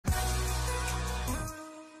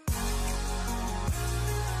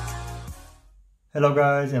Hello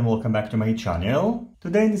guys and welcome back to my channel.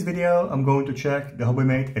 Today in this video I'm going to check the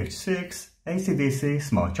HOBBYMATE H6 AC/DC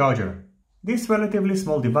Smart Charger. This relatively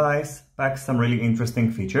small device packs some really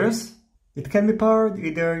interesting features. It can be powered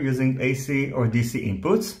either using AC or DC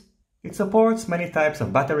inputs. It supports many types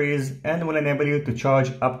of batteries and will enable you to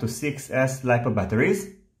charge up to 6S Lipo batteries.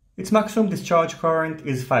 Its maximum discharge current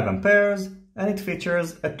is 5 amperes and it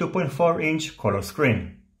features a 2.4-inch color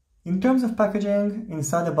screen. In terms of packaging,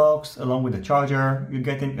 inside the box along with the charger, you're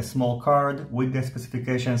getting a small card with the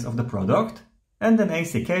specifications of the product and an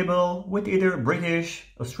AC cable with either British,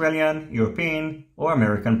 Australian, European or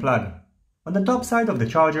American plug. On the top side of the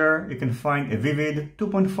charger, you can find a vivid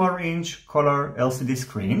 2.4-inch color LCD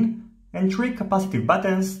screen and 3 capacitive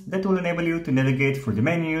buttons that will enable you to navigate through the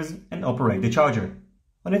menus and operate the charger.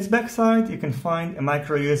 On its backside, you can find a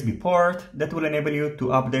micro USB port that will enable you to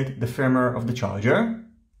update the firmware of the charger,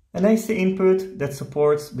 an AC input that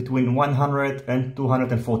supports between 100 and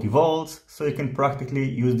 240 volts, so you can practically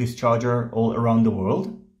use this charger all around the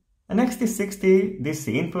world. An XT60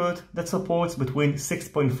 DC input that supports between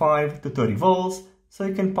 6.5 to 30 volts, so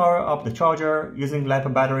you can power up the charger using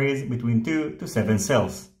LiPo batteries between 2 to 7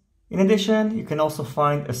 cells. In addition, you can also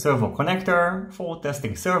find a servo connector for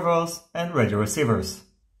testing servos and radio receivers.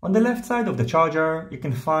 On the left side of the charger, you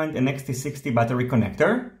can find an XT60 battery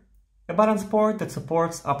connector, a balance port that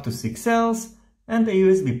supports up to 6 cells, and a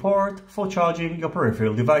USB port for charging your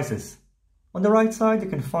peripheral devices. On the right side you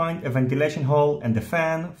can find a ventilation hole and a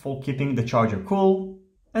fan for keeping the charger cool.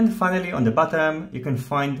 And finally on the bottom you can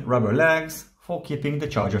find rubber legs for keeping the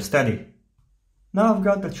charger steady. Now I've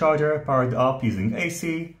got the charger powered up using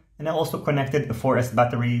AC, and I also connected a 4S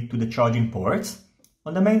battery to the charging ports.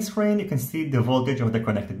 On the main screen you can see the voltage of the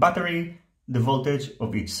connected battery, the voltage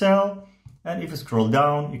of each cell, and if you scroll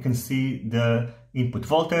down, you can see the input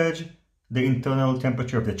voltage, the internal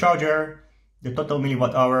temperature of the charger, the total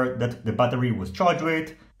milliwatt hour that the battery was charged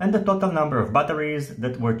with, and the total number of batteries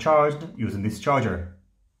that were charged using this charger.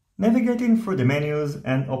 Navigating through the menus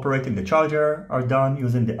and operating the charger are done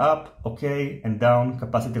using the up, OK, and down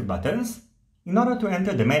capacitive buttons. In order to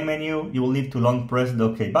enter the main menu, you will need to long press the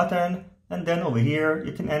OK button, and then over here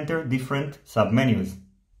you can enter different sub-menus.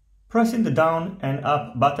 Pressing the down and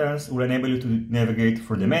up buttons will enable you to navigate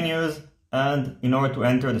through the menus, and in order to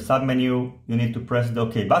enter the sub-menu, you need to press the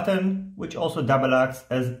OK button, which also double acts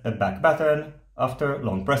as a back button after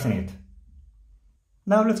long pressing it.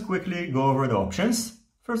 Now let's quickly go over the options.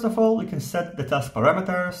 First of all, you can set the task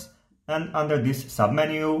parameters, and under this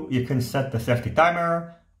sub-menu, you can set the safety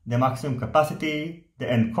timer, the maximum capacity, the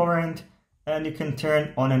end current, and you can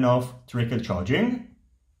turn on and off trickle charging.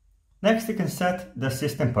 Next, you can set the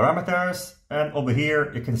system parameters, and over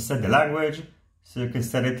here you can set the language, so you can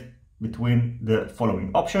set it between the following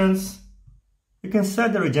options. You can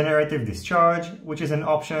set the regenerative discharge, which is an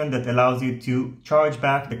option that allows you to charge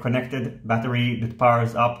back the connected battery that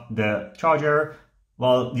powers up the charger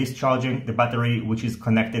while discharging the battery which is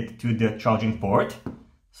connected to the charging port.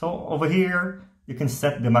 So over here you can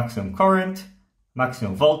set the maximum current,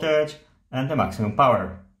 maximum voltage, and the maximum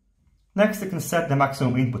power. Next, you can set the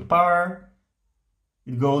maximum input power.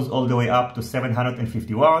 It goes all the way up to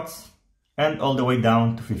 750 watts and all the way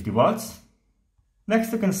down to 50 watts.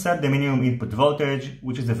 Next, you can set the minimum input voltage,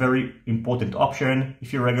 which is a very important option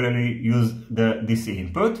if you regularly use the DC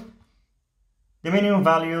input. The minimum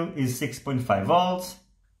value is 6.5 volts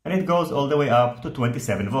and it goes all the way up to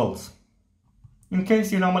 27 volts. In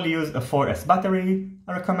case you normally use a 4S battery,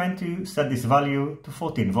 I recommend to set this value to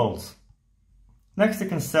 14 volts. Next, you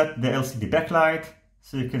can set the LCD backlight,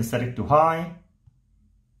 so you can set it to high,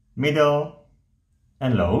 middle,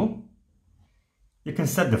 and low. You can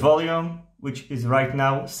set the volume, which is right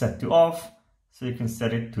now set to off, so you can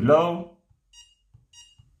set it to low,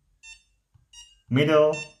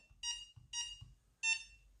 middle,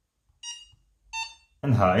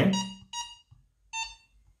 and high.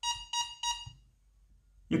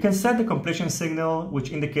 You can set the completion signal, which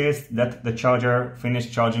indicates that the charger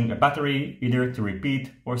finished charging a battery, either to repeat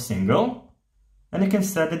or single. And you can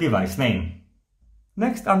set the device name.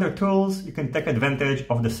 Next, under Tools, you can take advantage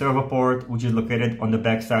of the servo port, which is located on the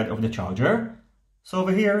back side of the charger. So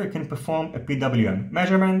over here, you can perform a PWM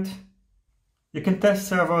measurement. You can test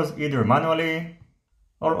servos either manually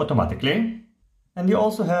or automatically. And you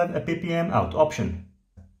also have a PPM out option.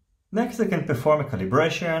 Next, you can perform a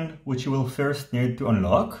calibration, which you will first need to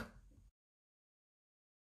unlock.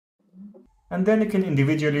 And then you can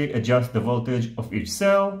individually adjust the voltage of each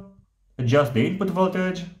cell, adjust the input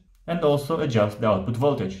voltage, and also adjust the output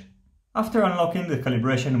voltage. After unlocking the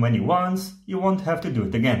calibration menu once, you won't have to do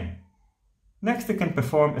it again. Next, you can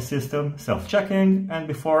perform a system self-checking, and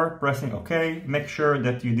before pressing OK, make sure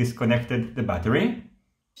that you disconnected the battery.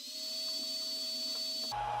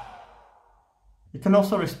 You can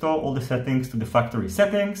also restore all the settings to the factory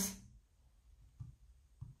settings.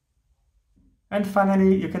 And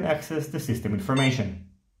finally, you can access the system information.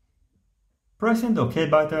 Pressing the OK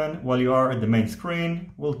button while you are at the main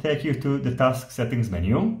screen will take you to the task settings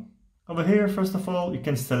menu. Over here, first of all, you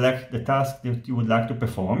can select the task that you would like to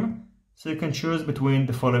perform. So you can choose between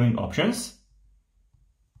the following options.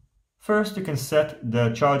 First, you can set the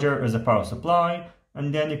charger as a power supply,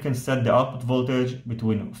 and then you can set the output voltage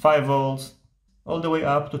between 5 volts all the way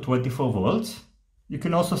up to 24 volts. You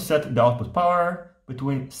can also set the output power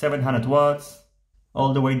between 700 watts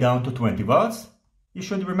all the way down to 20 watts. You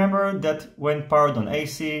should remember that when powered on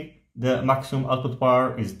AC, the maximum output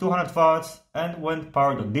power is 200 watts, and when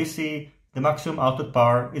powered on DC, the maximum output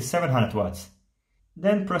power is 700 watts.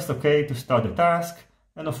 Then press OK to start the task,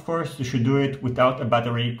 and of course you should do it without a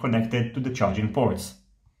battery connected to the charging ports.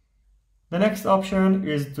 The next option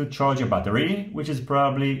is to charge a battery, which is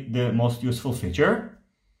probably the most useful feature.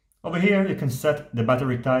 Over here you can set the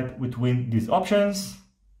battery type between these options.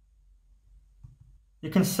 You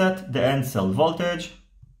can set the end cell voltage,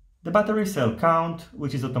 the battery cell count,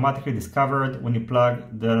 which is automatically discovered when you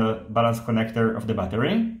plug the balance connector of the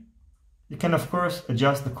battery. You can of course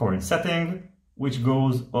adjust the current setting, which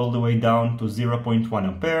goes all the way down to 0.1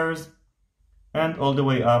 amperes and all the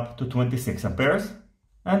way up to 26 amperes.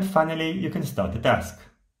 And finally, you can start the task.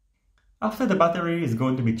 After the battery is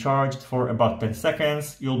going to be charged for about 10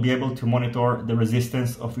 seconds, you'll be able to monitor the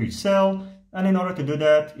resistance of each cell, and in order to do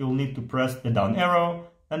that, you'll need to press the down arrow,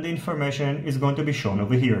 and the information is going to be shown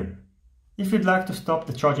over here. If you'd like to stop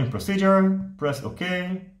the charging procedure, press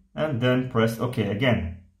OK, and then press OK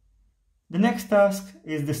again. The next task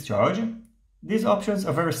is discharge. These options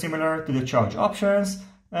are very similar to the charge options,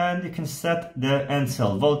 and you can set the end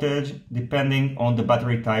cell voltage depending on the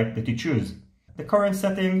battery type that you choose. The current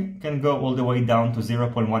setting can go all the way down to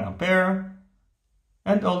 0.1 ampere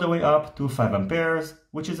and all the way up to 5 amperes,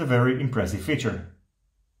 which is a very impressive feature.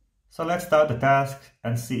 So let's start the task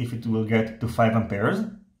and see if it will get to 5 amperes.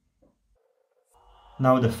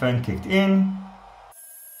 Now the fan kicked in.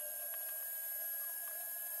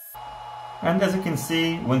 And as you can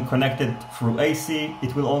see, when connected through AC,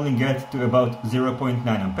 it will only get to about 0.9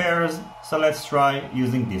 amperes. So let's try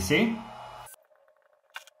using DC.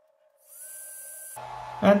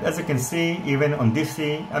 And as you can see, even on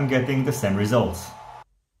DC, I'm getting the same results.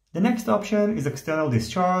 The next option is external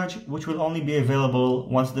discharge, which will only be available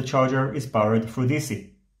once the charger is powered through DC.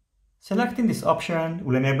 Selecting this option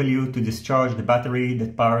will enable you to discharge the battery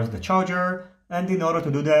that powers the charger, and in order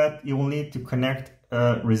to do that, you will need to connect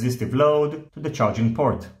a resistive load to the charging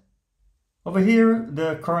port. Over here,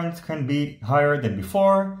 the current can be higher than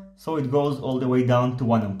before, so it goes all the way down to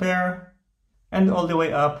 1 ampere and all the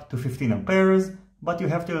way up to 15 amperes, but you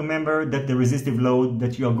have to remember that the resistive load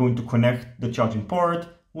that you are going to connect the charging port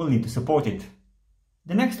will need to support it.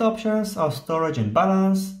 The next options are storage and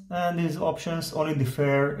balance, and these options only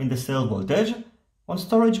differ in the cell voltage. On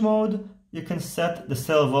storage mode, you can set the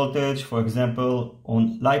cell voltage, for example,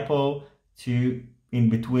 on Lipo to in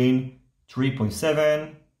between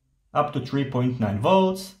 3.7 up to 3.9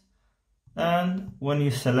 volts. And when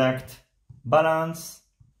you select balance,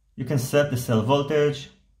 you can set the cell voltage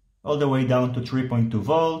all the way down to 3.2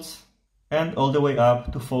 volts and all the way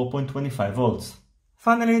up to 4.25 volts.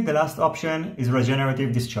 Finally, the last option is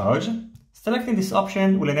regenerative discharge. Selecting this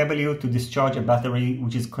option will enable you to discharge a battery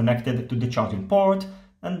which is connected to the charging port,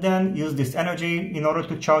 and then use this energy in order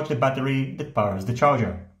to charge the battery that powers the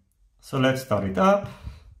charger. So let's start it up.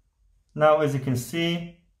 Now, as you can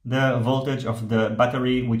see, the voltage of the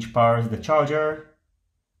battery which powers the charger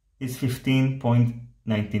is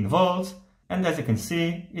 15.19 volts, and as you can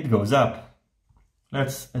see, it goes up.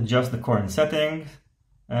 Let's adjust the current settings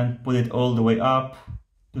and put it all the way up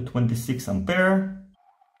to 26 ampere.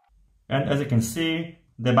 And as you can see,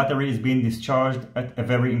 the battery is being discharged at a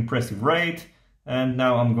very impressive rate. And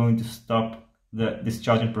now I'm going to stop the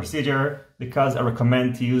discharging procedure because I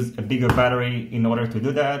recommend to use a bigger battery in order to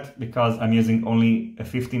do that, because I'm using only a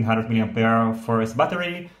 1500 milliampere forest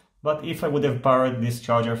battery. But if I would have powered this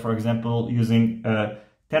charger, for example, using a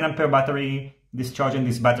 10 ampere battery, discharging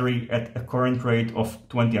this battery at a current rate of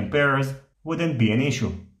 20 amperes wouldn't be an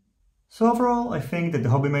issue. So overall, I think that the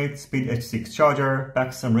HOBBYMATE Speed H6 charger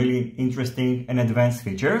packs some really interesting and advanced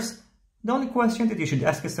features. The only question that you should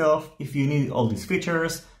ask yourself if you need all these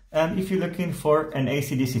features, and if you're looking for an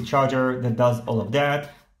AC/DC charger that does all of that,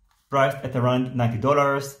 priced at around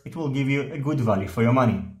 $90, it will give you a good value for your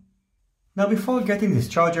money. Now, before getting this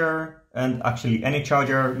charger, and actually any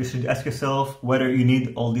charger, you should ask yourself whether you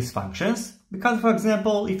need all these functions. Because for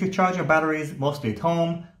example, if you charge your batteries mostly at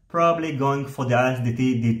home, probably going for the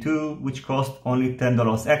ISDT D2, which costs only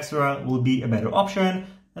 $10 extra, will be a better option.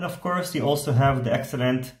 And of course, you also have the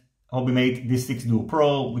excellent HOBBYMATE D6 Duo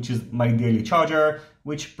Pro, which is my daily charger,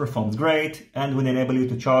 which performs great and will enable you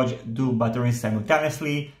to charge two batteries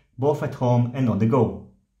simultaneously, both at home and on the go.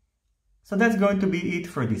 So that's going to be it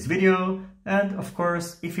for this video. And of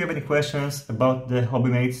course, if you have any questions about the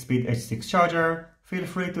HOBBYMATE Speed H6 charger, feel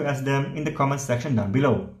free to ask them in the comment section down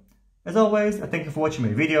below. As always, I thank you for watching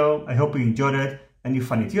my video. I hope you enjoyed it and you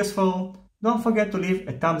find it useful. Don't forget to leave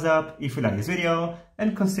a thumbs up if you like this video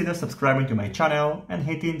and consider subscribing to my channel and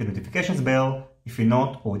hitting the notifications bell if you're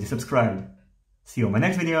not already subscribed. See you on my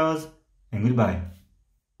next videos and goodbye.